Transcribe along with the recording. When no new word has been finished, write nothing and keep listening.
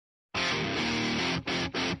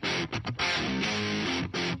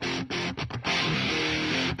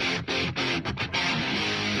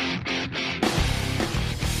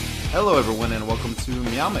Hello, everyone, and welcome to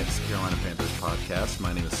Meow Mix, Carolina Panthers podcast.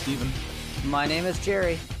 My name is Steven. My name is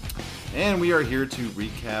Jerry. And we are here to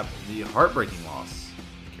recap the heartbreaking loss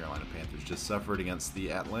the Carolina Panthers just suffered against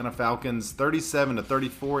the Atlanta Falcons,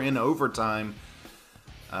 37-34 in overtime.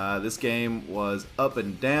 This game was up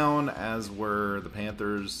and down, as were the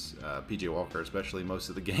Panthers, P.J. Walker especially, most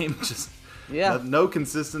of the game. Just no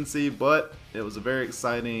consistency, but it was a very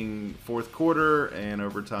exciting fourth quarter and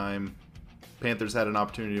overtime. Panthers had an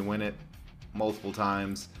opportunity to win it multiple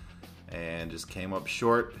times and just came up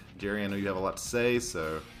short. Jerry, I know you have a lot to say,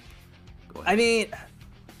 so go ahead. I mean,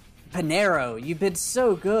 Pineiro, you've been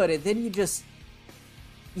so good, and then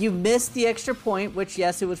you missed the extra point, which,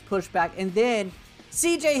 yes, it was pushed back, and then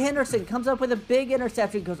C.J. Henderson comes up with a big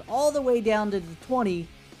interception, goes all the way down to the 20,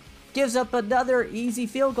 gives up another easy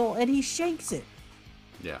field goal, and he shanks it.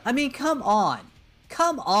 Yeah. I mean, come on.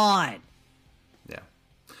 Come on. Yeah.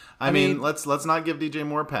 I mean, let's not give DJ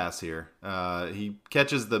Moore a pass here. He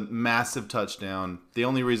catches the massive touchdown. The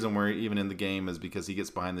only reason we're even in the game is because he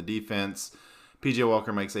gets behind the defense. P.J.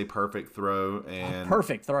 Walker makes a perfect throw. And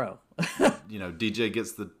perfect throw. DJ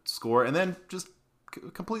gets the score, and then just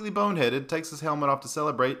completely boneheaded, takes his helmet off to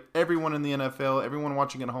celebrate. Everyone in the NFL, everyone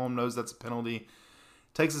watching at home knows that's a penalty.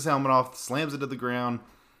 Takes his helmet off, slams it to the ground.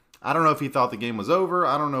 I don't know if he thought the game was over.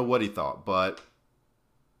 I don't know what he thought, but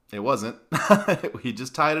it wasn't. He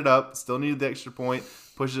just tied it up, still needed the extra point,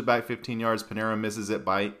 pushes it back 15 yards. Pineiro misses it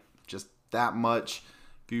by just that much.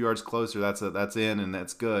 A few yards closer, that's in, and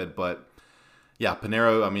that's good. But, yeah,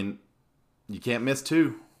 Pineiro, I mean, you can't miss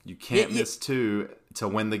two. You can't miss two to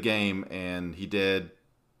win the game, and he did.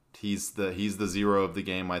 He's the zero of the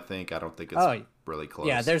game, I think. I don't think it's really close.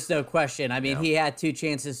 Yeah, there's no question. I mean, he had two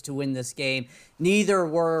chances to win this game. Neither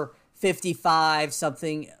were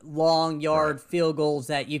 55-something long-yard field goals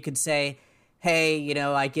that you could say, hey,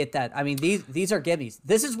 I get that. I mean, these are gimmies.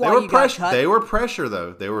 This is why got cut. They were pressure,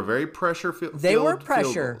 though. They were very pressure field goals. They were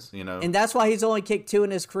pressure, and that's why he's only kicked 2 in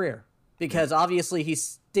his career, because obviously he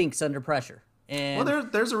stinks under pressure. And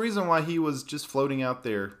there's a reason why he was just floating out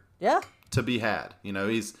there to be had.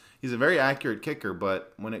 He's a very accurate kicker,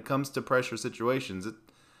 but when it comes to pressure situations,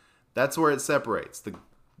 that's where it separates the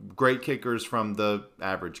great kickers from the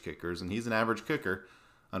average kickers, and he's an average kicker,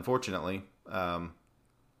 unfortunately. But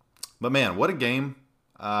man, what a game!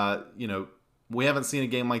 We haven't seen a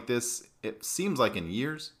game like this. It seems like in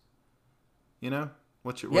years.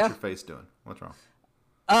 What's your face doing? What's wrong?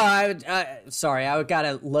 Sorry, I got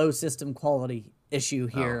a low system quality issue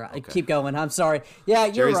here. Okay. Keep going. I'm sorry. Yeah,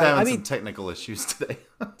 you're Jerry's right. having some technical issues today.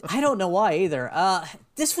 I don't know why either.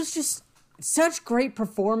 This was just such great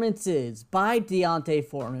performances by D'Onta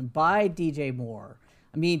Foreman, by DJ Moore.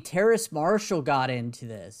 I mean, Terrace Marshall got into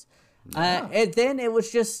this. And then it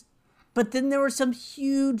was just, but then there were some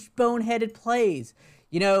huge boneheaded plays.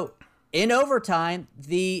 In overtime,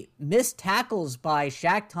 the missed tackles by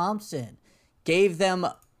Shaq Thompson gave them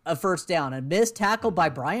a first down. A missed tackle by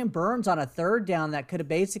Brian Burns on a third down that could have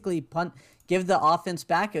basically give the offense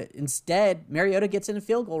back. Instead, Mariota gets in a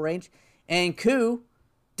field goal range, and Koo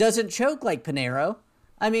doesn't choke like Pineiro.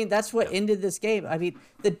 I mean, that's what ended this game. I mean,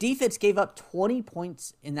 the defense gave up 20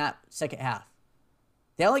 points in that second half.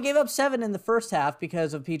 They only gave up 7 in the first half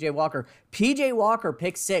because of P.J. Walker. P.J. Walker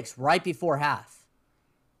picked 6 right before half.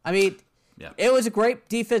 I mean, it was a great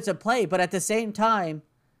defensive play, but at the same time,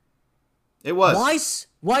 it was.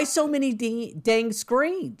 Why so many dang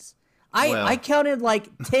screens? I counted like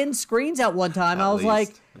 10 screens at one time. I was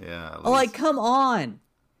like, come on.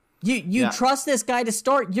 You trust this guy to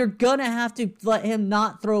start. You're going to have to let him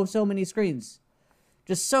not throw so many screens.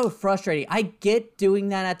 Just so frustrating. I get doing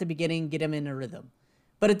that at the beginning, get him in a rhythm.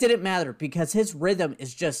 But it didn't matter because his rhythm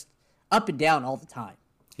is just up and down all the time.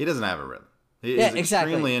 He doesn't have a rhythm. He is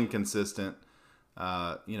extremely inconsistent.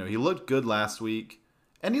 He looked good last week.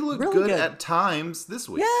 And he looked really good at times this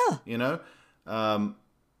week. Yeah.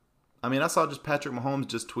 I saw just Patrick Mahomes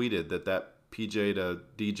just tweeted that PJ to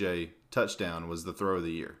DJ touchdown was the throw of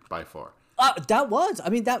the year by far. That was.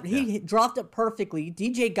 He dropped it perfectly.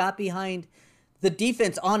 DJ got behind the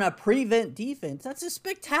defense on a prevent defense. That's a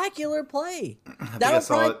spectacular play. I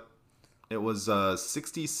saw it. It was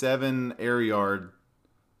 67 air yard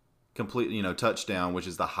complete, touchdown, which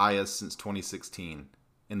is the highest since 2016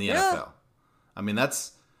 in the NFL. I mean,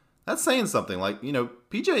 that's saying something. Like,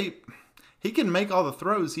 PJ, he can make all the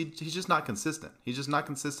throws. He's just not consistent. He's just not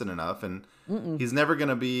consistent enough, and he's never going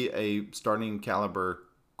to be a starting caliber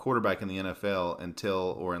quarterback in the NFL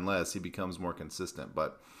until or unless he becomes more consistent.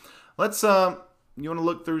 But let's you want to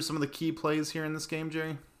look through some of the key plays here in this game,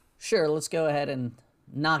 Jerry? Sure, let's go ahead and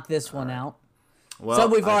knock this one out. Well, some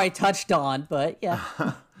we've already touched on, but yeah.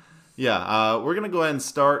 Yeah, we're going to go ahead and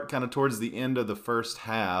start kind of towards the end of the first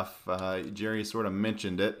half. Jerry sort of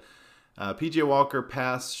mentioned it. P.J. Walker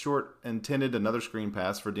pass, short intended, another screen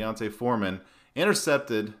pass for D'Onta Foreman,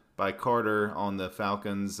 intercepted by Carter on the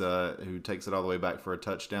Falcons, who takes it all the way back for a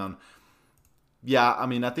touchdown. Yeah, I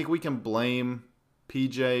mean, I think we can blame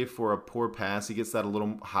PJ for a poor pass. He gets that a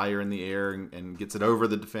little higher in the air and gets it over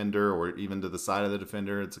the defender or even to the side of the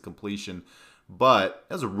defender. It's a completion. But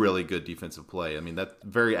that was a really good defensive play. I mean, that's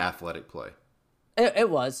very athletic play. It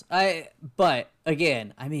was. But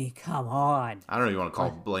again, I mean, come on. I don't know. You want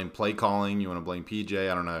to blame play calling? You want to blame PJ?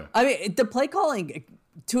 I don't know. I mean, the play calling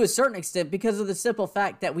to a certain extent because of the simple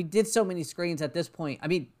fact that we did so many screens at this point. I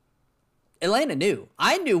mean, Atlanta knew.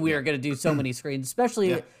 I knew we were going to do so many screens,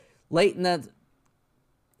 especially late in the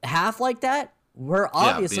half like that. We're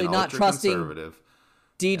obviously not trusting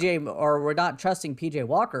DJ or we're not trusting PJ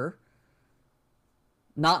Walker.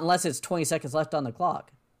 Not unless it's 20 seconds left on the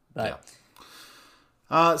clock. But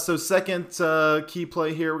so second key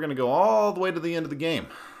play here, we're going to go all the way to the end of the game,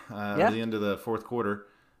 the end of the fourth quarter.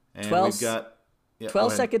 And we've got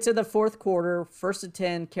 12 seconds in the fourth quarter, 1st and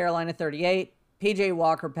 10, Carolina 38. PJ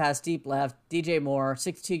Walker pass deep left, DJ Moore,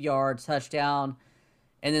 62 yards, touchdown,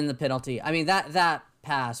 and then the penalty. I mean, that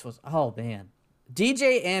pass was, oh, man.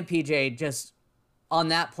 DJ and PJ just on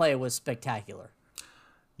that play was spectacular.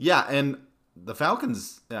 Yeah, and the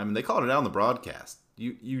Falcons, I mean, they called it out on the broadcast.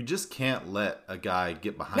 You just can't let a guy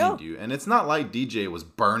get behind you. And it's not like DJ was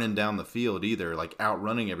burning down the field either, like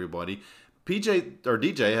outrunning everybody.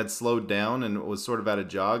 DJ had slowed down and was sort of at a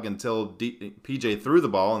jog until PJ threw the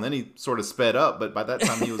ball, and then he sort of sped up. But by that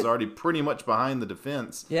time, he was already pretty much behind the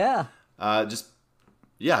defense. Yeah. Just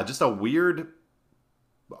a weird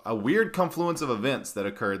confluence of events that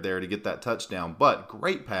occurred there to get that touchdown. But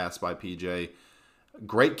great pass by PJ.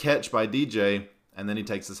 Great catch by DJ, and then he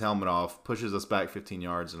takes his helmet off, pushes us back 15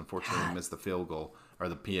 yards, and unfortunately we missed the field goal, or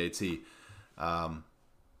the PAT.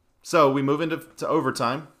 So we move into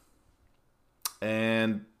overtime,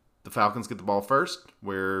 and the Falcons get the ball first.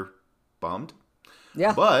 We're bummed.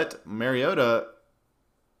 Yeah. But Mariota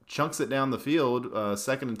chunks it down the field,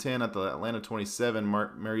 2nd and 10 at the Atlanta 27.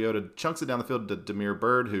 Mariota chunks it down the field to Damiere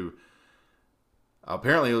Byrd, who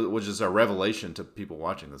apparently it was just a revelation to people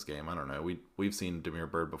watching this game. I don't know. We've seen Damiere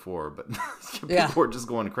Byrd before, but people are just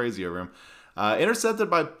going crazy over him. Intercepted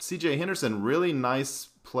by C.J. Henderson. Really nice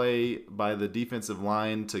play by the defensive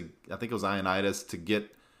line to, I think it was Ioannidis, to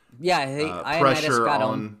get pressure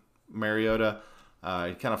on Mariota.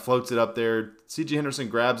 He kind of floats it up there. C.J. Henderson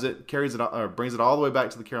grabs it, carries it, or brings it all the way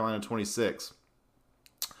back to the Carolina 26.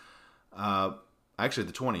 Actually,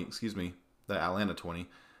 the 20, the Atlanta 20.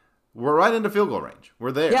 We're right into field goal range.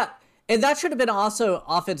 We're there. Yeah, and that should have been also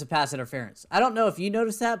offensive pass interference. I don't know if you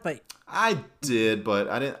noticed that, but I did, but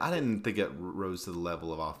I didn't think it rose to the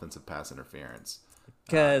level of offensive pass interference.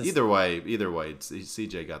 Because either way,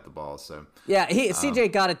 CJ got the ball. So yeah,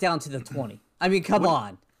 CJ got it down to the 20. I mean, come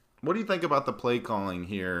on. What do you think about the play calling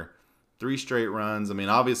here? 3 straight runs. I mean,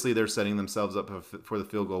 obviously they're setting themselves up for the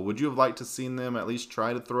field goal. Would you have liked to seen them at least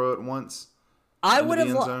try to throw it once? I would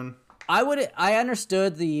have. I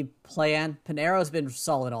understood the plan. Pinero's been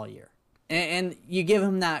solid all year. And you give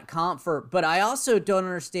him that comfort. But I also don't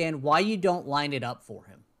understand why you don't line it up for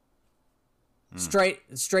him.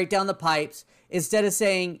 Straight down the pipes. Instead of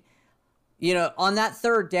saying, on that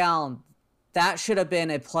 3rd down, that should have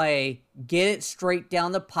been a play. Get it straight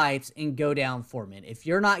down the pipes and go down for a minute. If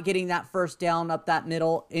you're not getting that 1st down up that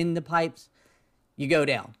middle in the pipes, you go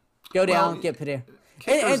down. Get Pinero.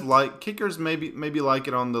 Kickers maybe like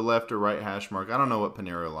it on the left or right hash mark. I don't know what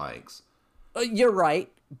Pinero likes. You're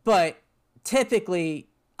right, but typically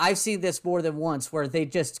I've seen this more than once where they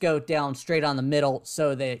just go down straight on the middle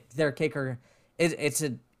so that their kicker it's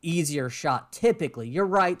an easier shot. Typically, you're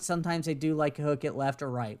right. Sometimes they do like to hook it left or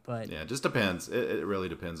right, but yeah, it just depends. It really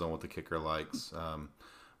depends on what the kicker likes.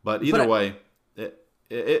 But either way,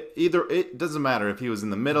 it doesn't matter if he was in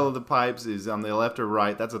the middle of the pipes, he's on the left or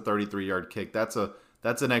right. That's a 33-yard kick. That's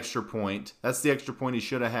an extra point. That's the extra point he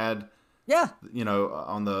should have had. Yeah.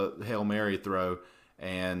 On the Hail Mary throw,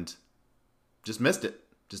 and just missed it.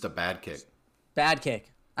 Just a bad kick. Bad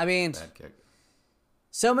kick. I mean, bad kick.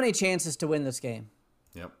 So many chances to win this game.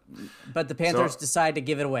 Yep. But the Panthers decide to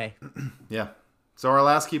give it away. Yeah. So our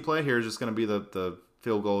last key play here is just going to be the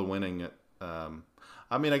field goal winning it.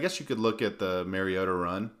 I mean, I guess you could look at the Mariota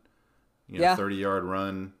run. 30-yard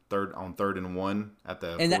run, third and 1 at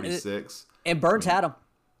the 46. And Burns had him.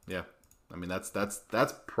 Yeah. I mean, that's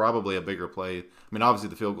probably a bigger play. I mean, obviously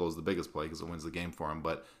the field goal is the biggest play because it wins the game for him.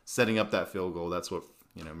 But setting up that field goal, that's what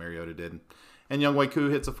Mariota did. And Younghoe Koo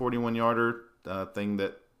hits a 41-yarder thing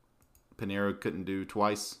that Pinero couldn't do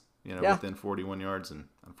twice within 41 yards, and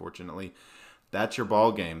unfortunately, that's your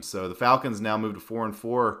ball game. So the Falcons now move to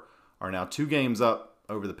 4-4, are now 2 games up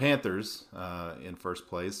over the Panthers in first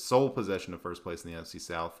place, sole possession of first place in the NFC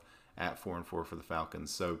South at 4-4 for the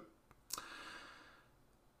Falcons. So,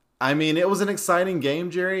 I mean, it was an exciting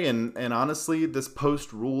game, Jerry, and honestly, this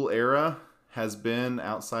post-rule era has been,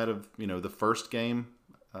 outside of the first game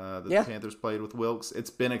that the Panthers played with Wilkes, it's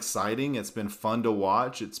been exciting. It's been fun to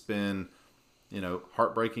watch. It's been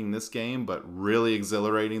heartbreaking this game, but really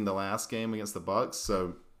exhilarating the last game against the Bucs.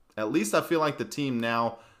 So at least I feel like the team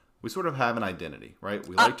now, we sort of have an identity, right?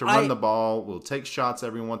 We like to run the ball. We'll take shots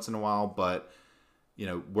every once in a while, but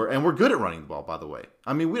we're good at running the ball, by the way.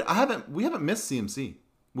 I mean, we haven't missed CMC.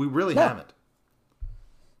 We really haven't.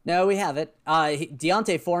 No, we haven't.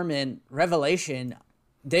 D'Onta Foreman, revelation.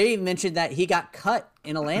 They mentioned that he got cut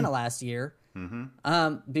in Atlanta last year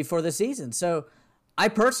before the season. So I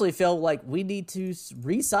personally feel like we need to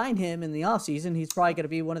re-sign him in the offseason. He's probably going to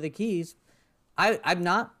be one of the keys.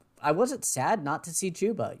 I wasn't sad not to see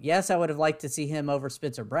Chuba. Yes, I would have liked to see him over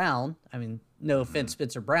Spencer Brown. I mean, no offense,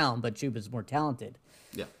 Spencer Brown, but Chuba's more talented.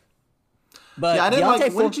 Yeah. But I didn't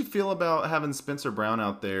like. What did you feel about having Spencer Brown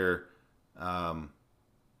out there? When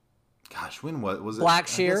was it?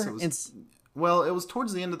 Blackshear. Well, it was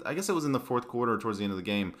towards the end. I guess it was in the fourth quarter, or towards the end of the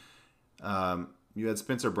game. You had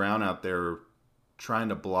Spencer Brown out there trying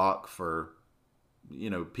to block for,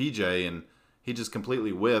 PJ, and he just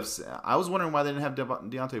completely whiffs. I was wondering why they didn't have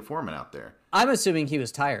D'Onta Foreman out there. I'm assuming he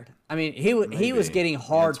was tired. I mean, he was getting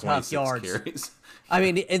hard, tough yards. Carries. I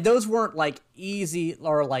mean, those weren't like easy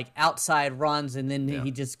or like outside runs, and then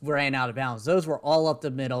he just ran out of bounds. Those were all up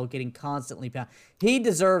the middle, getting constantly pounded. He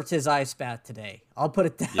deserved his ice bath today. I'll put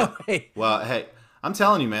it that way. Well, hey, I'm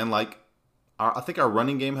telling you, man. Like, I think our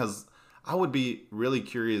running game has. I would be really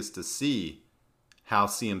curious to see how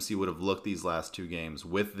CMC would have looked these last 2 games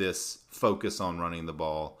with this focus on running the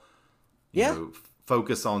ball.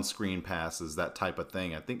 Focus on screen passes, that type of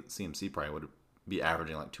thing. I think CMC probably would be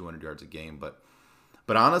averaging like 200 yards a game, but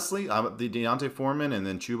honestly, the D'Onta Foreman and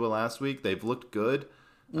then Chuba last week, they've looked good.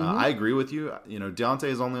 I agree with you. D'Onta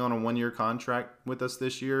is only on a 1-year contract with us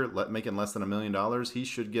this year, making less than $1 million. He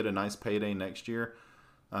should get a nice payday next year.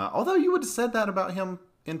 Although you would have said that about him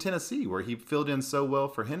in Tennessee, where he filled in so well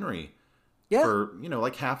for Henry for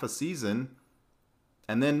like half a season,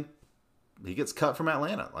 and then he gets cut from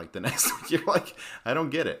Atlanta like the next week. You're like, I don't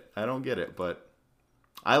get it, but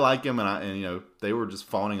I like him, and they were just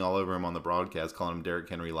fawning all over him on the broadcast, calling him Derrick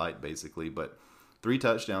Henry light, basically. But 3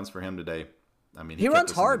 touchdowns for him today. I mean, he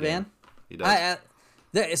runs hard, man. He does.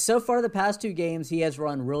 So far, the past 2 games, he has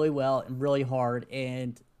run really well and really hard.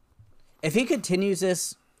 And if he continues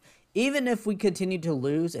this, even if we continue to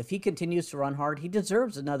lose, if he continues to run hard, he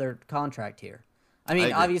deserves another contract here. I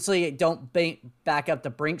mean, obviously, don't back up the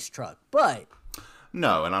Brinks truck, but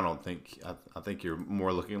no, and I don't think. I think you're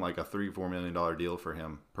more looking like a $3-4 million deal for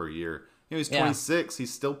him per year. He's 26.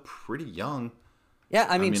 He's still pretty young. Yeah,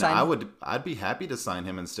 I mean, I'd be happy to sign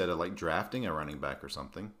him instead of like drafting a running back or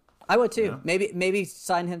something. I would too. Yeah. Maybe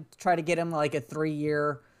sign him, try to get him like a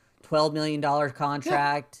 3-year, $12 million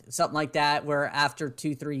contract, something like that, where after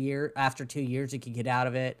 2 years, he could get out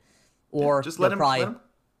of it. Or just let him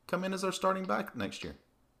come in as our starting back next year.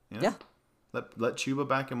 Yeah. Let Chuba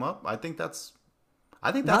back him up. I think that's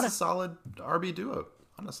a solid RB duo,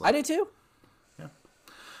 honestly. I do too.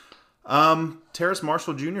 Terrace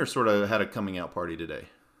Marshall Jr. sort of had a coming out party today.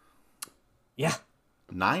 Yeah.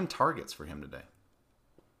 9 targets for him today.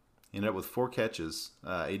 He ended up with 4 catches,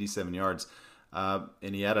 87 yards.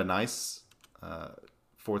 And he had a nice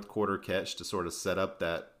fourth quarter catch to sort of set up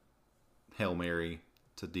that Hail Mary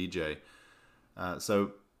to DJ.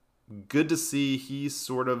 So good to see he's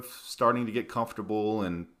sort of starting to get comfortable.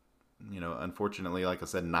 And, unfortunately, like I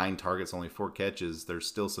said, 9 targets, only 4 catches. There's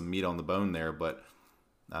still some meat on the bone there, but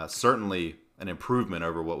certainly an improvement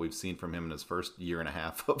over what we've seen from him in his first year and a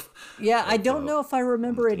half of. Yeah, I don't know if I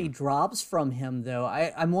remember any drops from him, though.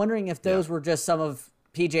 I'm wondering if those were just some of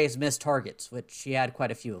PJ's missed targets, which he had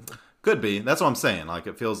quite a few of them. Could be. That's what I'm saying. Like,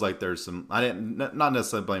 it feels like there's some. Not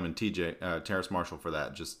necessarily blaming Terrace Marshall for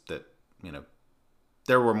that. Just that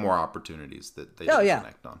there were more opportunities that they didn't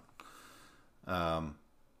connect on.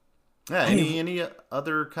 Any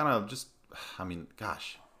other kind of just. I mean,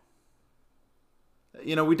 gosh.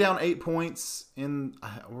 We down 8 points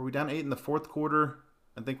were we down 8 in the fourth quarter?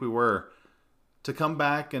 I think we were. To come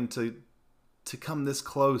back and to come this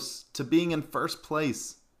close to being in first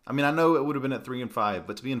place. I mean, I know it would have been at 3-5,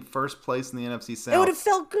 but to be in first place in the NFC South, it would have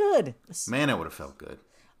felt good. Man, it would have felt good.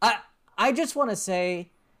 I just want to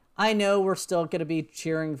say, I know we're still going to be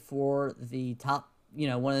cheering for the top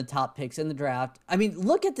one of the top picks in the draft. I mean,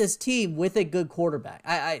 look at this team with a good quarterback.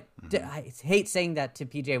 I hate saying that to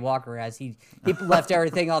PJ Walker as he left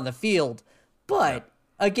everything on the field. But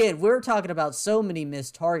again, we're talking about so many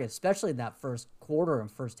missed targets, especially in that first quarter and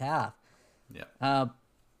first half. Yeah.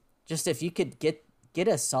 Just if you could get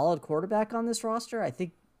a solid quarterback on this roster, I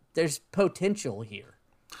think there's potential here.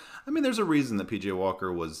 I mean, there's a reason that PJ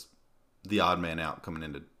Walker was the odd man out coming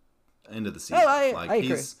into the season. Oh, I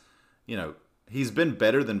agree. He's been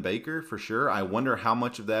better than Baker for sure. I wonder how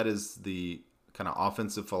much of that is the kind of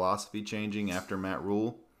offensive philosophy changing after Matt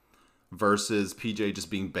Rule versus PJ just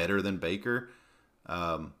being better than Baker.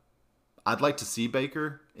 I'd like to see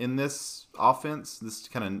Baker in this offense, this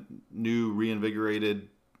kind of new reinvigorated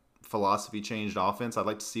philosophy changed offense. I'd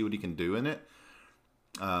like to see what he can do in it.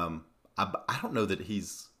 I don't know that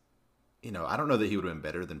he's, I don't know that he would have been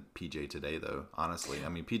better than PJ today, though, honestly. I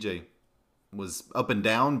mean, PJ was up and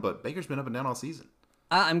down, but Baker's been up and down all season.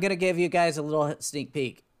 I'm going to give you guys a little sneak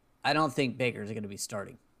peek. I don't think Baker's going to be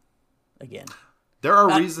starting again. There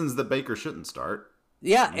are reasons that Baker shouldn't start.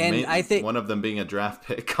 Yeah, and I think one of them being a draft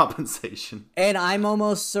pick compensation. And I'm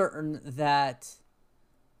almost certain that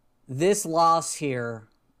this loss here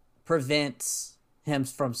prevents him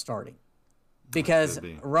from starting. Because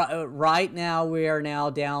right now we are now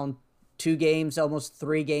down 2 games, almost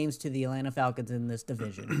 3 games to the Atlanta Falcons in this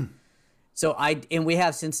division. And we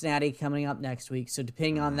have Cincinnati coming up next week. So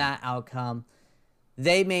depending on that outcome,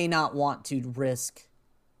 they may not want to risk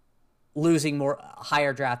losing a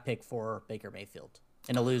higher draft pick for Baker Mayfield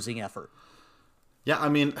in a losing effort. Yeah, I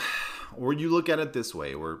mean, or you look at it this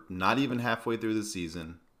way: we're not even halfway through the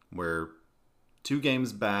season. We're 2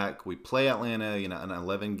 games back. We play Atlanta in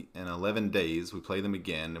 11 days. We play them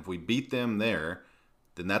again. If we beat them there,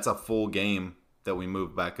 then that's a full game that we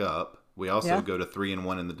move back up. We also go to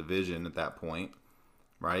 3-1 in the division at that point,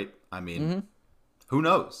 right? I mean, who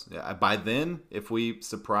knows? By then, if we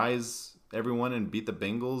surprise everyone and beat the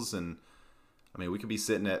Bengals, and I mean, we could be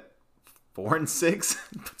sitting at 4-6,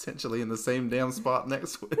 potentially in the same damn spot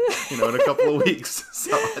next week, in a couple of weeks.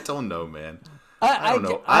 So I don't know, man. I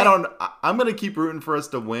don't know. I'm going to keep rooting for us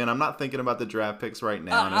to win. I'm not thinking about the draft picks right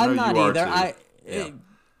now. And I know I'm not you either. are too.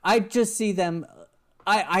 I just see them.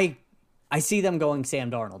 I see them going Sam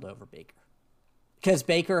Darnold over Baker because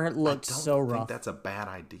Baker looked so rough. I think that's a bad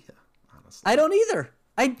idea, honestly. I don't either.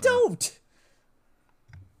 I don't.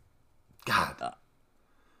 God.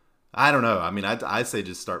 I don't know. I mean, I say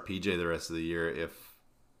just start PJ the rest of the year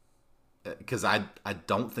because I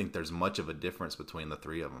don't think there's much of a difference between the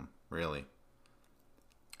 3 of them, really.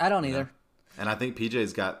 I don't either. And I think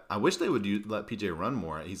PJ's got. I wish they would let PJ run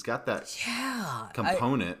more. He's got that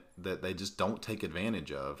component that they just don't take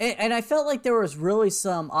advantage of. And I felt like there was really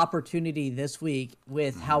some opportunity this week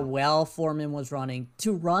with how well Foreman was running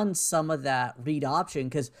to run some of that read option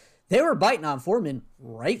because they were biting on Foreman,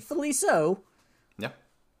 rightfully so. Yeah.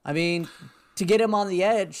 I mean, to get him on the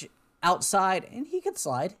edge outside, and he could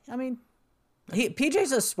slide. I mean,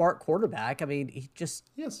 PJ's a smart quarterback. I mean,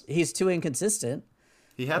 he's too inconsistent.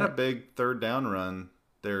 He had a big 3rd down run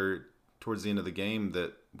there towards the end of the game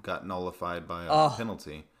that got nullified by a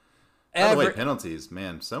penalty. By the way, penalties,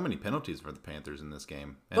 man, so many penalties for the Panthers in this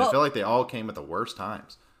game. And I feel like they all came at the worst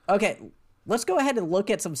times. Okay, let's go ahead and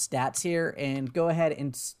look at some stats here and go ahead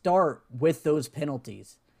and start with those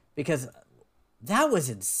penalties because that was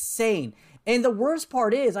insane. And the worst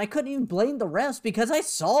part is I couldn't even blame the refs because I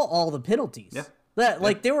saw all the penalties. Yeah.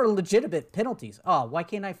 They were legitimate penalties. Oh, why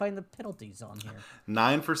can't I find the penalties on here?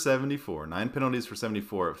 9 for 74. 9 penalties for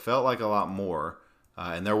 74. It felt like a lot more.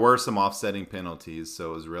 And there were some offsetting penalties,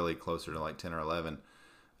 so it was really closer to like 10 or 11.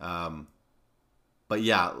 But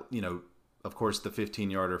yeah, of course, the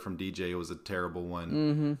 15-yarder from DJ was a terrible one.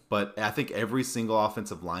 Mm-hmm. But I think every single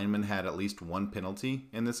offensive lineman had at least 1 penalty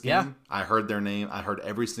in this game. Yeah. I heard their name. I heard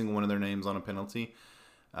every single one of their names on a penalty.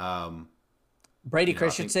 Brady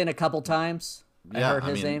Christensen a couple times. Yeah, I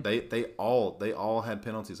heard his name. They all had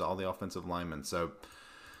penalties, all the offensive linemen. So,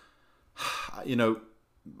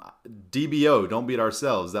 DBO, don't beat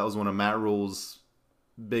ourselves. That was one of Matt Rule's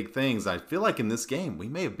big things. I feel like in this game, we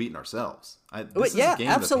may have beaten ourselves. This is a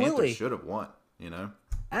game the Panthers should have won,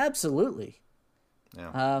 Absolutely.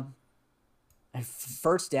 Yeah.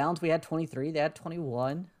 First downs, we had 23. They had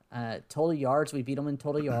 21. Total yards, we beat them in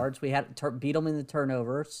total yards. We had beat them in the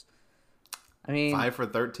turnovers. I mean, 5 for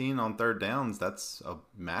 13 on 3rd downs. That's a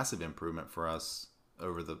massive improvement for us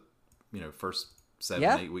over the first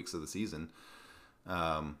 7-8 weeks of the season.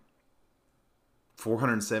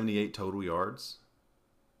 478 total yards.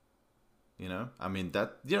 You know, I mean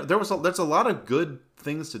there's a lot of good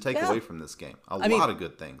things to take away from this game. A lot of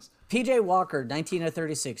good things. PJ Walker, 19 of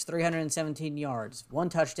 36, 317 yards, 1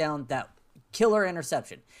 touchdown, that killer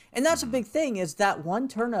interception. And that's a big thing, is that 1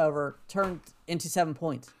 turnover turned into 7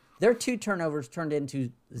 points. Their 2 turnovers turned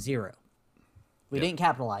into 0. We didn't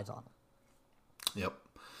capitalize on them. Yep.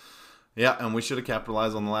 Yeah, and we should have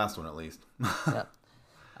capitalized on the last one at least. Yep.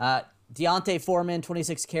 Deontay Foreman,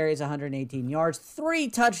 26 carries, 118 yards, 3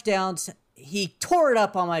 touchdowns. He tore it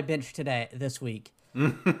up on my bench this week.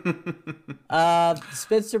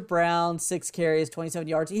 Spencer Brown, 6 carries, 27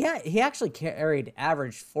 yards. He actually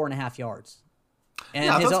averaged 4.5 yards. And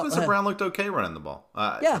I thought Spencer Brown looked okay running the ball.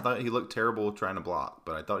 I Yeah. thought he looked terrible trying to block,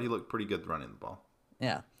 but I thought he looked pretty good running the ball.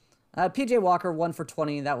 Yeah. PJ Walker, 1 for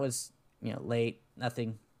 20. That was, late.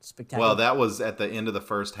 Nothing spectacular. Well, that was at the end of the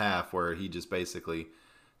first half where he just basically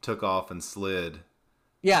took off and slid.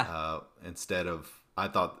 Yeah. Instead of, I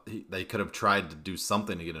thought they could have tried to do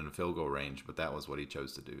something to get into field goal range, but that was what he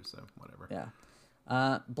chose to do. So whatever.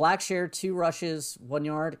 Yeah. Blackshear, 2 rushes, 1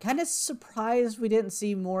 yard. Kind of surprised we didn't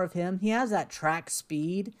see more of him. He has that track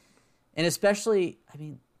speed, and especially,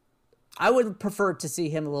 I would prefer to see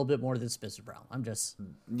him a little bit more than Spencer Brown.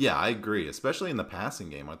 Yeah, I agree. Especially in the passing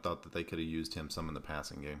game, I thought that they could have used him some in the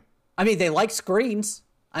passing game. They like screens.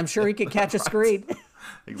 I'm sure he could catch a screen.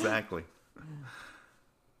 Exactly.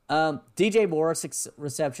 DJ Moore, 6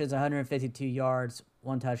 receptions, 152 yards,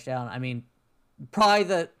 1 touchdown.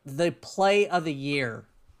 Probably the play of the year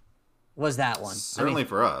was that one. Certainly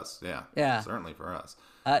for us, yeah. Yeah. Certainly for us.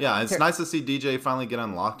 It's nice to see DJ finally get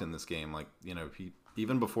unlocked in this game. Like, he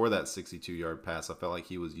even before that 62-yard pass, I felt like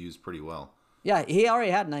he was used pretty well. Yeah, he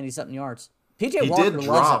already had 90-something yards. PJ Walker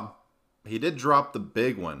loves him. He did drop the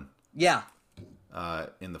big one. Yeah. I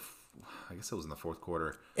guess it was in the fourth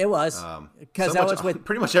quarter. It was because that was with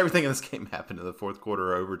pretty much everything in this game happened in the fourth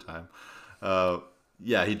quarter or overtime.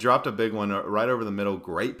 Yeah, he dropped a big one right over the middle.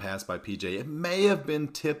 Great pass by PJ. It may have been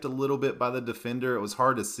tipped a little bit by the defender. It was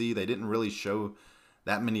hard to see. They didn't really show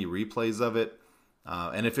that many replays of it.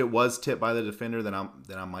 And if it was tipped by the defender, then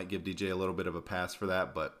I might give DJ a little bit of a pass for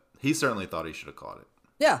that. But he certainly thought he should have caught it.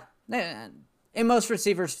 Yeah, and most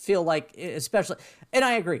receivers feel like, especially, and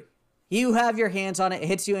I agree. You have your hands on it, it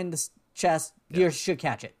hits you in the chest, you should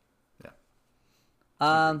catch it.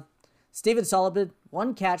 Yeah. Steven Sullivan,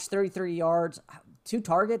 1 catch, 33 yards, 2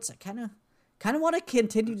 targets. I kind of want to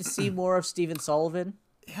continue to see more of Steven Sullivan.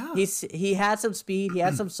 Yeah. He had some speed. He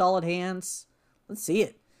had some solid hands. Let's see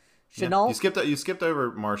it. Chenault. You skipped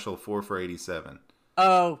over Marshall, 4 for 87.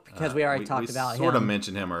 Oh, because we already talked about him. We sort of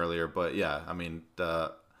mentioned him earlier, but yeah,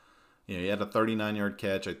 he had a 39-yard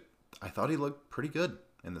catch. I thought he looked pretty good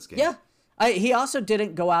in this game. Yeah. He also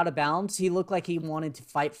didn't go out of bounds. He looked like he wanted to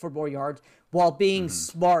fight for more yards while being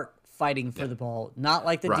smart fighting for the ball. Not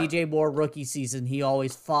like the DJ Moore rookie season. He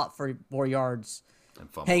always fought for more yards,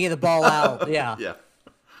 hanging the ball out. Yeah. Yeah.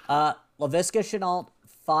 Laviska Shenault,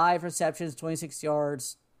 5 receptions, 26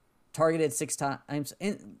 yards, targeted 6 times.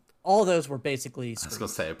 And all those were basically screens. I was going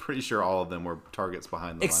to say, I'm pretty sure all of them were targets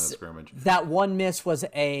behind the line of scrimmage. That one miss was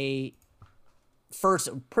a first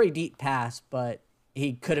pretty deep pass, but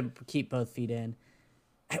he couldn't keep both feet in.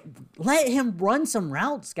 Let him run some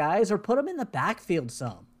routes, guys, or put him in the backfield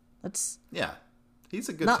some. Yeah, he's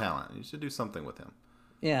a good talent. You should do something with him.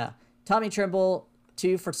 Yeah. Tommy Tremble,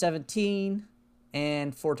 2 for 17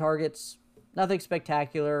 and 4 targets. Nothing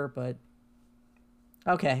spectacular, but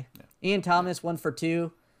okay. Yeah. Ian Thomas, 1 for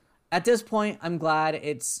 2. At this point, I'm glad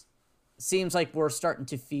seems like we're starting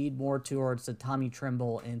to feed more towards the Tommy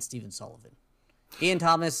Tremble and Steven Sullivan. Ian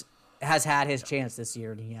Thomas has had his chance this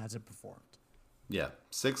year, and he hasn't performed. Yeah,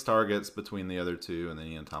 6 targets between the other 2, and then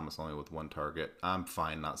Ian Thomas only with 1 target. I'm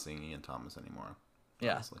fine not seeing Ian Thomas anymore.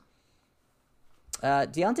 Honestly.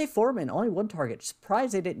 Deontay Foreman, only 1 target.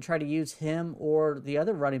 Surprised they didn't try to use him or the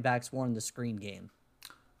other running backs more in the screen game.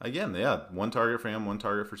 Again, yeah, 1 target for him, 1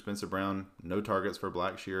 target for Spencer Brown, no targets for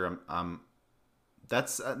Blackshear.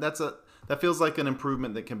 That feels like an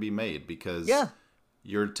improvement that can be made because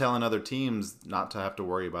you're telling other teams not to have to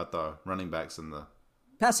worry about the running backs in the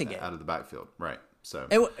passing game out of the backfield, right? So,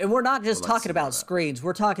 and we're not just talking about screens.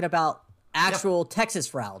 We're talking about actual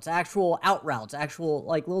Texas routes, actual out routes, actual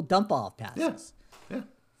like little dump off passes. Yeah.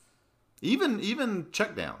 Even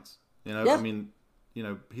check downs.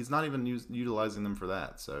 He's not even utilizing them for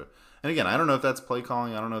that. So, and again, I don't know if that's play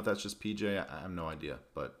calling. I don't know if that's just PJ. I have no idea,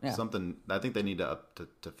 but something I think they need to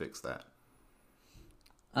fix that.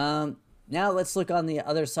 Now let's look on the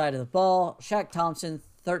other side of the ball. Shaq Thompson,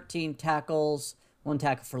 13 tackles, 1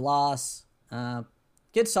 tackle for loss.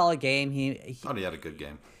 Good solid game. Thought he had a good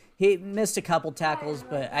game. He missed a couple tackles,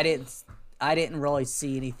 but I I didn't really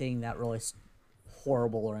see anything that really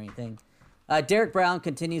horrible or anything. Derek Brown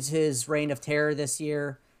continues his reign of terror this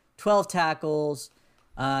year. 12 tackles,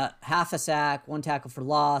 half a sack, 1 tackle for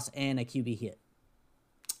loss, and a QB hit.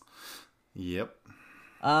 Yep.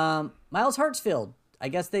 Miles Hartsfield, I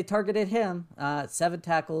guess they targeted him. 7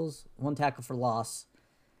 tackles, 1 tackle for loss.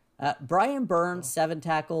 Brian Burns, 7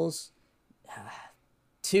 tackles,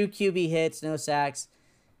 2 QB hits, no sacks.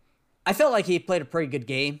 I felt like he played a pretty good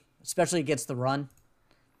game, especially against the run.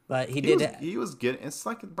 But he was getting. It's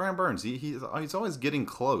like Brian Burns. He's always getting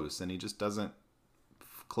close, and he just doesn't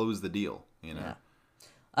close the deal. You know.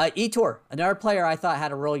 Yeah. Etor, another player I thought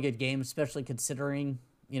had a really good game, especially considering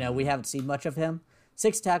we haven't seen much of him.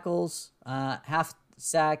 6 tackles, half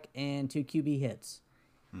sack, and 2 QB hits.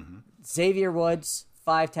 Mm-hmm. Xavier Woods,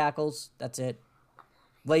 5 tackles. That's it.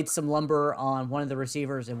 Laid some lumber on one of the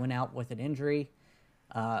receivers and went out with an injury.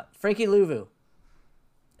 Frankie Louvu,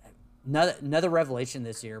 another revelation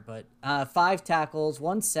this year, but 5 tackles,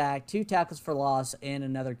 1 sack, 2 tackles for loss, and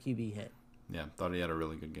another QB hit. Yeah, thought he had a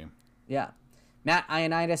really good game. Yeah. Matt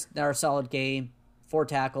Ioannidis, another solid game. 4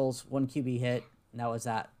 tackles, 1 QB hit, and that was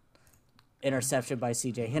that interception by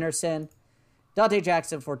C.J. Henderson. Dante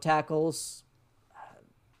Jackson, 4 tackles.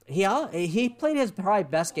 He played his probably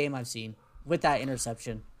best game I've seen with that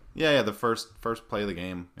interception. Yeah, the first play of the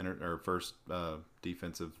game, or first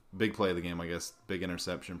defensive big play of the game, I guess. Big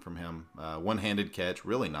interception from him. One-handed catch,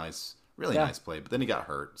 really nice play. But then he got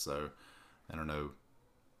hurt, so I don't know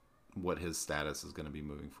what his status is going to be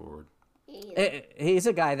moving forward. He's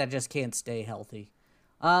a guy that just can't stay healthy.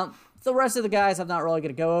 The rest of the guys, I'm not really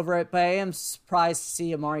going to go over it, but I am surprised to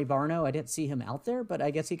see Amari Barno. I didn't see him out there, but I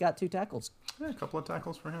guess he got 2 tackles. Yeah, a couple of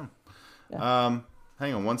tackles for him. Yeah.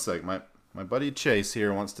 Hang on one sec. My buddy Chase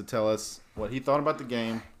here wants to tell us what he thought about the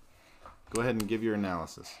game. Go ahead and give your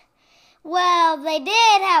analysis. Well, they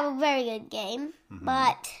did have a very good game,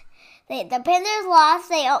 but the Panthers lost.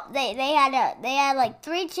 They had like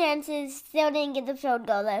 3 chances, still didn't get the field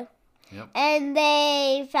goal though. Yep. And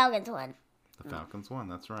the Falcons won. The Falcons won.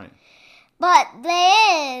 That's right. But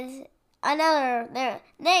there is another.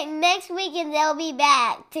 Next weekend they'll be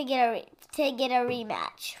back to get a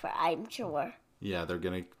rematch. I'm sure. Yeah, they're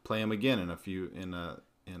gonna play them again in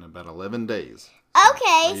about 11 days.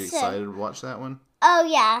 Okay. Are you excited to watch that one? Oh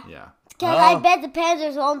yeah. Yeah. Because I bet the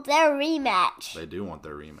Panthers want their rematch. They do want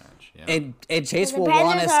their rematch. Yeah. And Chase will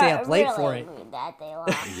want to stay up late for it. That they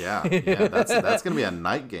lost. Yeah. That's gonna be a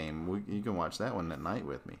night game. You can watch that one at night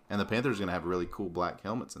with me. And the Panthers are gonna have really cool black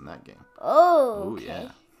helmets in that game. Oh. Okay.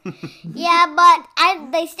 Yeah. Yeah,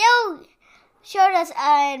 but they still showed us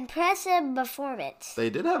an impressive performance.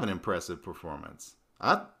 They did have an impressive performance.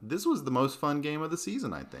 This was the most fun game of the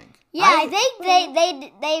season, I think. Yeah, I think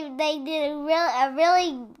they did a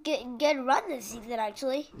really good run this season,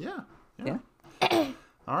 actually. Yeah.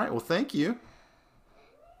 All right. Well, thank you.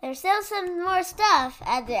 There's still some more stuff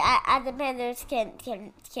at the Panthers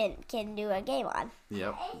can do a game on.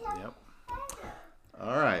 Yep.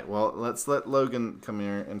 All right. Well, let's let Logan come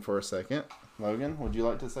here in for a second. Logan, would you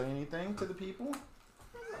like to say anything to the people?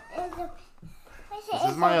 This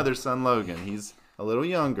is my other son, Logan. He's a little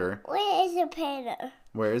younger. Where is the Panther?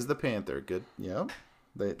 Where is the Panther? Good. Yep.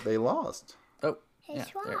 They lost. Oh.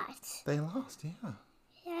 It's lost. They lost. Yeah.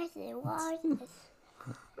 Yes, it was.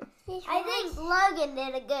 I think Logan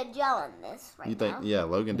did a good job on this You think? now. Yeah,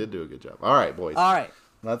 Logan did do a good job. All right, boys. All right.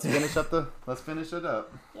 Let's finish it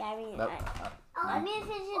up. Yeah, I mean, Nope. let me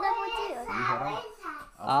finish it up with you.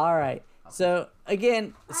 All right. So,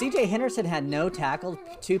 again, C.J. Henderson had no tackles,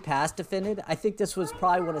 2 pass defended. I think this was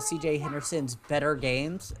probably one of C.J. Henderson's better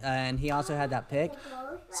games, and he also had that pick.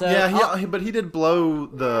 So Yeah, but he did blow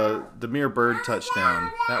the Demir Bird touchdown.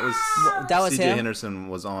 That was C.J. him? Henderson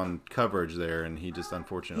was on coverage there, and he just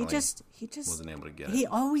unfortunately he just wasn't able to get it. He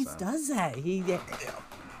always does that.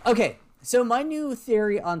 Okay, so my new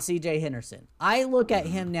theory on C.J. Henderson, I look at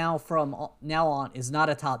him now from now on is not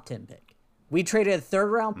a top 10 pick. We traded a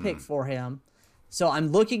 3rd round pick for him, so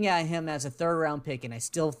I'm looking at him as a 3rd round pick, and I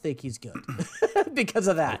still think he's good because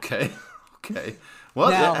of that. Okay. Well,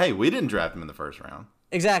 Now- hey, we didn't draft him in the 1st round.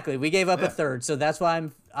 Exactly. We gave up a 3rd, so that's why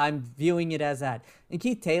I'm viewing it as that. And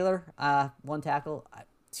Keith Taylor, 1 tackle,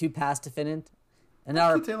 2 pass defendant. And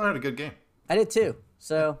Keith Taylor had a good game. I did too.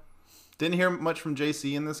 So Didn't hear much from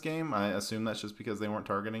JC in this game. I assume that's just because they weren't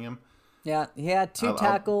targeting him. yeah, he had 2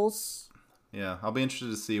 tackles. Yeah, I'll be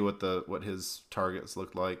interested to see what his targets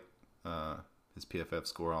looked like, his PFF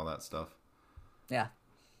score, all that stuff. Yeah.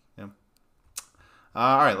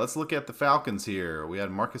 All right, let's look at the Falcons here. We had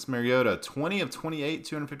Marcus Mariota, 20 of 28,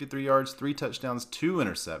 253 yards, 3 touchdowns, 2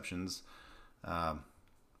 interceptions.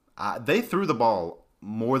 They threw the ball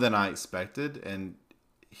more than I expected, and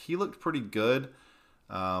he looked pretty good.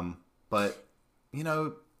 But, you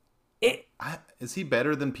know, is he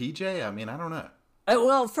better than PJ? I mean, I don't know.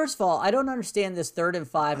 Well, first of all, I don't understand this 3rd and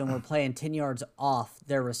 5 and we're playing 10 yards off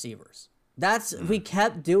their receivers. We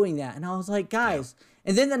kept doing that. And I was like, guys,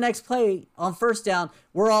 and then the next play on 1st down,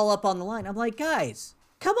 we're all up on the line. I'm like, guys,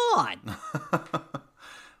 come on.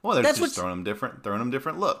 Well, they're just throwing them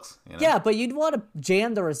different looks. You know? Yeah, but you'd want to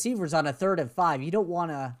jam the receivers on a 3rd and 5. You don't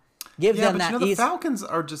want to give them that. Yeah, but the Falcons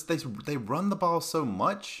are just they run the ball so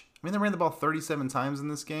much. I mean, they ran the ball 37 times in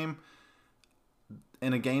this game.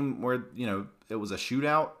 In a game where, you know, it was a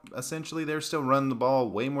shootout, essentially, they're still running the ball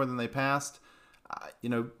way more than they passed. You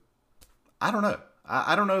know, I don't know.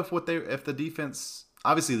 I don't know if the defense,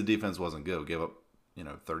 obviously the defense wasn't good. We gave up, you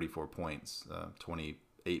know, 34 points,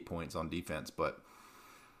 28 points on defense, but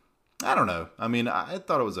I don't know. I mean, I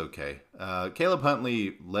thought it was okay. Caleb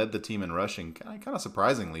Huntley led the team in rushing, kind of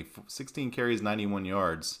surprisingly, 16 carries, 91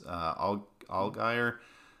 yards. Allgeier,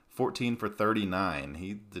 14 for 39.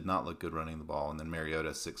 He did not look good running the ball. And then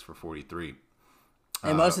Mariota, 6 for 43.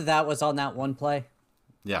 And most of that was on that one play?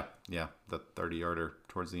 Yeah, the 30-yarder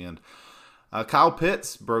towards the end. Kyle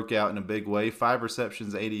Pitts broke out in a big way. 5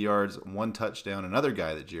 receptions, 80 yards, 1 touchdown. Another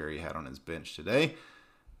guy that Jerry had on his bench today.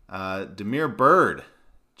 Damiere Byrd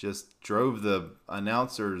just drove the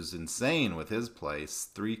announcers insane with his plays.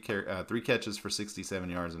 3 catches for 67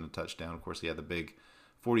 yards and a touchdown. Of course, he had the big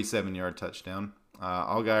 47-yard touchdown.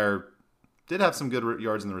 Allgeier did have some good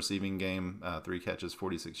yards in the receiving game. 3 catches,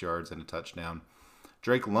 46 yards, and a touchdown.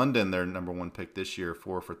 Drake London, their number 1 pick this year,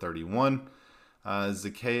 4 for 31.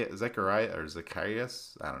 Zacchaeus,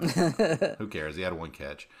 I don't know. Who cares? He had 1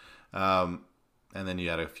 catch. And then you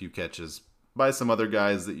had a few catches by some other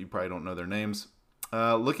guys that you probably don't know their names.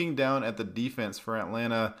 Looking down at the defense for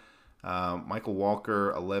Atlanta, Michael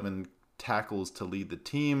Walker, 11 tackles to lead the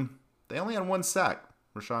team. They only had 1 sack.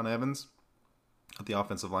 Rashaan Evans, the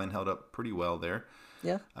offensive line held up pretty well there.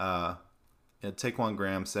 Yeah. Taquan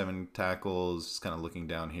Graham, 7 tackles. Just kind of looking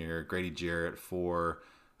down here. Grady Jarrett, 4.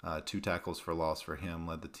 2 tackles for loss for him,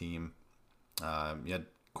 led the team. You had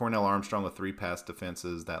Cornell Armstrong with 3 pass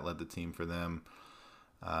defenses. That led the team for them.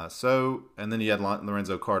 And then you had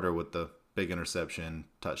Lorenzo Carter with the big interception,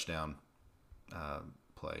 touchdown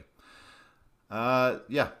play. I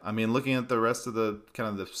mean, looking at the rest of the kind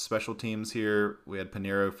of the special teams here, we had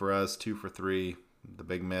Pinheiro for us, 2 for 3. The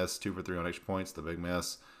big miss, 2 for 3 on extra points. The big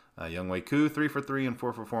miss. Younghoe Koo, 3 for 3 and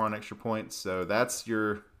 4 for 4 on extra points. So that's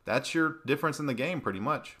your difference in the game, pretty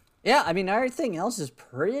much. Yeah, I mean, everything else is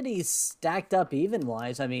pretty stacked up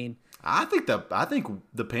even-wise. I mean, I think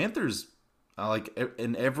the Panthers, like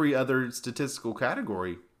in every other statistical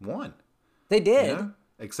category, won. They did, you know?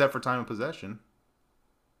 Except for time of possession.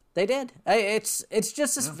 They did. It's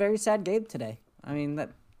just this very sad game today. I mean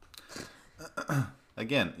that.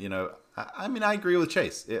 Again, you know, I mean, I agree with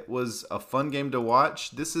Chase. It was a fun game to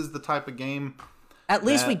watch. This is the type of game. At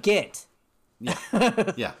least we get.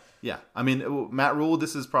 Yeah. I mean, Matt Rule,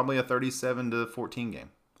 this is probably a 37-14 game.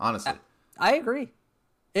 Honestly, I agree.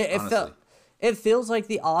 It feels like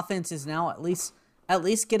the offense is now at least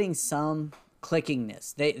getting some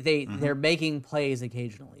clickingness. They're making plays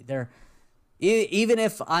occasionally. Even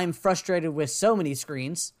if I'm frustrated with so many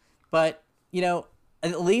screens, but you know,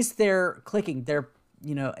 at least they're clicking. They're,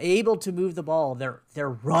 you know, able to move the ball. They're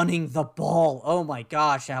running the ball. Oh my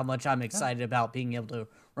gosh, how much I'm excited about being able to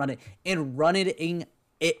run it and run it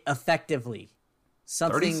effectively.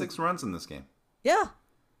 36 runs in this game. Yeah.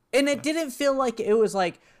 And it didn't feel like it was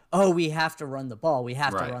like, oh, we have to run the ball. We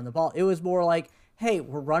have to run the ball. It was more like, hey,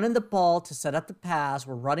 we're running the ball to set up the pass.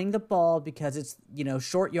 We're running the ball because it's, you know,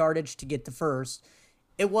 short yardage to get the first.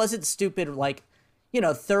 It wasn't stupid like, you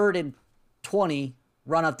know, 3rd and 20,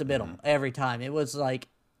 run up the middle every time. It was like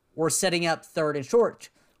we're setting up 3rd and short,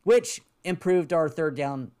 which improved our 3rd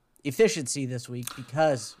down efficiency this week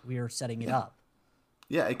because we are setting it up.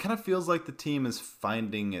 Yeah, it kind of feels like the team is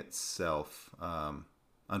finding itself.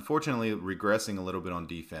 Unfortunately, regressing a little bit on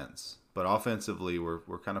defense, but offensively,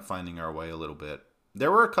 we're kind of finding our way a little bit. There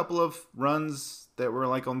were a couple of runs that were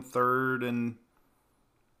like on 3rd and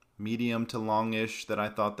medium to longish that I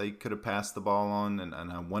thought they could have passed the ball on, and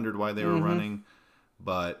I wondered why they were running.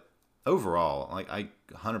 But overall, like, I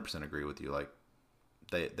 100% agree with you. Like,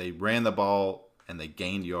 they ran the ball and they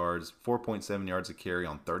gained yards, 4.7 yards a carry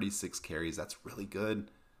on 36 carries. That's really good.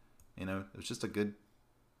 You know, it was just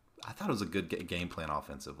I thought it was a good game plan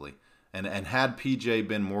offensively. And had PJ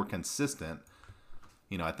been more consistent,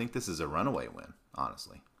 you know, I think this is a runaway win,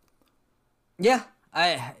 honestly. Yeah,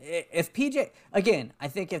 If PJ again, I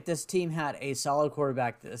think if this team had a solid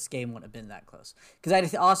quarterback, this game wouldn't have been that close. Because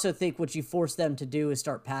I also think what you force them to do is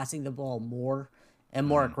start passing the ball more and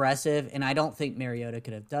more aggressive, and I don't think Mariota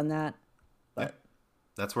could have done that. But Yeah.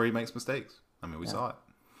 That's where he makes mistakes. I mean, we saw it.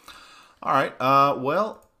 All right.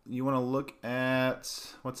 Well, you want to look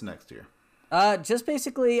at what's next here? Just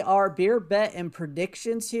basically our beer bet and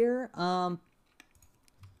predictions here.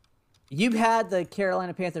 You had the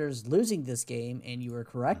Carolina Panthers losing this game, and you were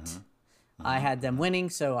correct. I had them winning,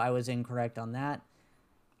 so I was incorrect on that.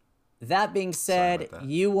 That being said, about that.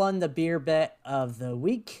 you won the beer bet of the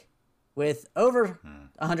week with over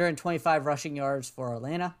 125 rushing yards for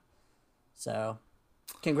Atlanta. So,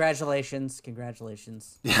 congratulations.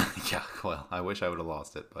 Yeah. Well, I wish I would have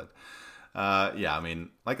lost it, but yeah. I mean,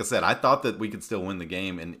 like I said, I thought that we could still win the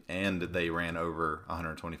game, and they ran over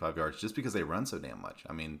 125 yards just because they run so damn much.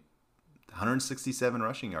 I mean, 167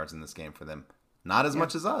 rushing yards in this game for them. Not as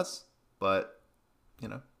much as us, but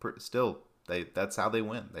still, that's how they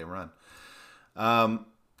win. They run.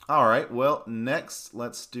 All right. Well, next,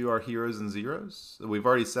 let's do our heroes and zeros. We've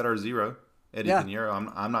already set our zero. Eddie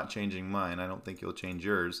Pinheiro. I'm not changing mine. I don't think you'll change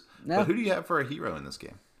yours. No. But who do you have for a hero in this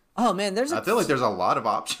game? Oh, man, I feel like there's a lot of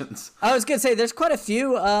options. I was going to say, there's quite a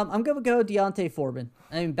few. I'm going to go Deontay Foreman.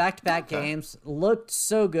 I mean, back-to-back games. Looked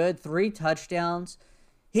so good. 3 touchdowns.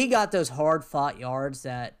 He got those hard-fought yards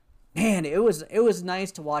that, man, it was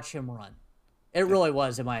nice to watch him run. It really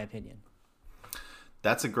was, in my opinion.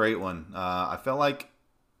 That's a great one. I felt like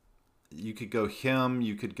you could go him.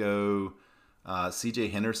 You could go C.J.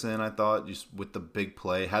 Henderson, I thought, just with the big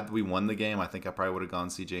play. Had we won the game, I think I probably would have gone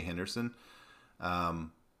C.J. Henderson.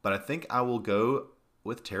 But I think I will go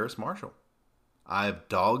with Terrace Marshall. I've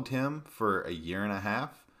dogged him for a year and a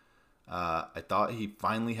half. I thought he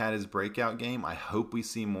finally had his breakout game. I hope we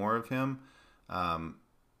see more of him.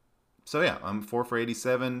 So yeah, I'm 4 for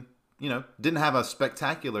 87. Didn't have a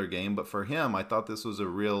spectacular game, but for him, I thought this was a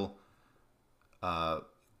real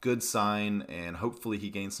good sign, and hopefully he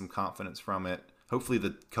gains some confidence from it. Hopefully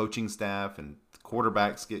the coaching staff and the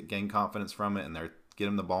quarterbacks gain confidence from it, and they get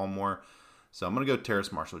him the ball more. So I'm going to go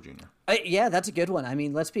Terrace Marshall Jr. Yeah, that's a good one. I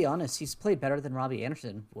mean, let's be honest. He's played better than Robbie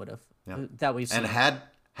Anderson would have. Yeah. That we've seen. And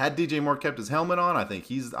had DJ Moore kept his helmet on, I think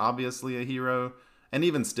he's obviously a hero. And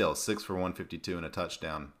even still, 6 for 152 and a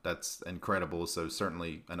touchdown. That's incredible. So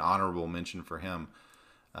certainly an honorable mention for him.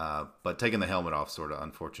 But taking the helmet off sort of,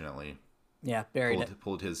 unfortunately, buried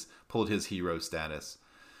pulled his hero status.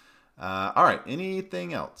 All right.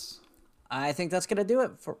 Anything else? I think that's going to do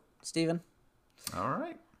it for Steven. All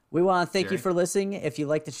right. We want to thank Jerry? you for listening. If you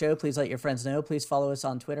like the show, please let your friends know. Please follow us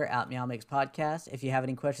on Twitter at MeowMixPodcast. If you have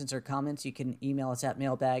any questions or comments, you can email us at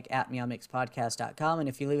mailbag@meowmixpodcast.com. And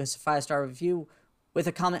if you leave us a 5-star review with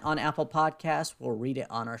a comment on Apple Podcasts, we'll read it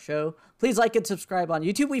on our show. Please like and subscribe on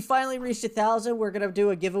YouTube. We finally reached 1,000. We're going to do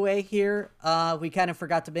a giveaway here. We kind of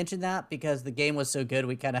forgot to mention that because the game was so good.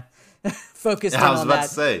 We kind of focused on that. I was about to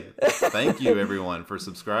say, thank you, everyone, for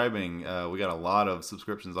subscribing. We got a lot of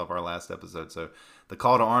subscriptions off our last episode. So the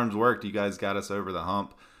call to arms worked. You guys got us over the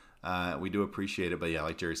hump. We do appreciate it. But yeah,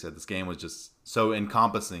 like Jerry said, this game was just so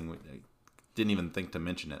encompassing. We didn't even think to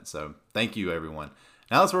mention it. So thank you, everyone.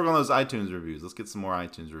 Now let's work on those iTunes reviews. Let's get some more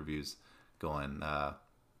iTunes reviews going.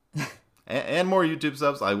 And more YouTube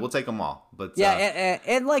subs. We'll take them all. But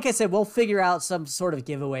and like I said, we'll figure out some sort of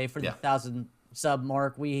giveaway for the 1,000 sub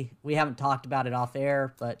mark. We haven't talked about it off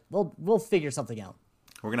air, but we'll figure something out.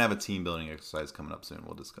 We're gonna have a team building exercise coming up soon.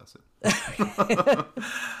 We'll discuss it.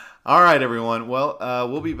 All right, everyone. Well,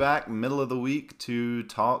 we'll be back middle of the week to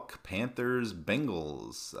talk Panthers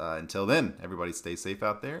Bengals. Until then, everybody stay safe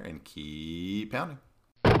out there and keep pounding.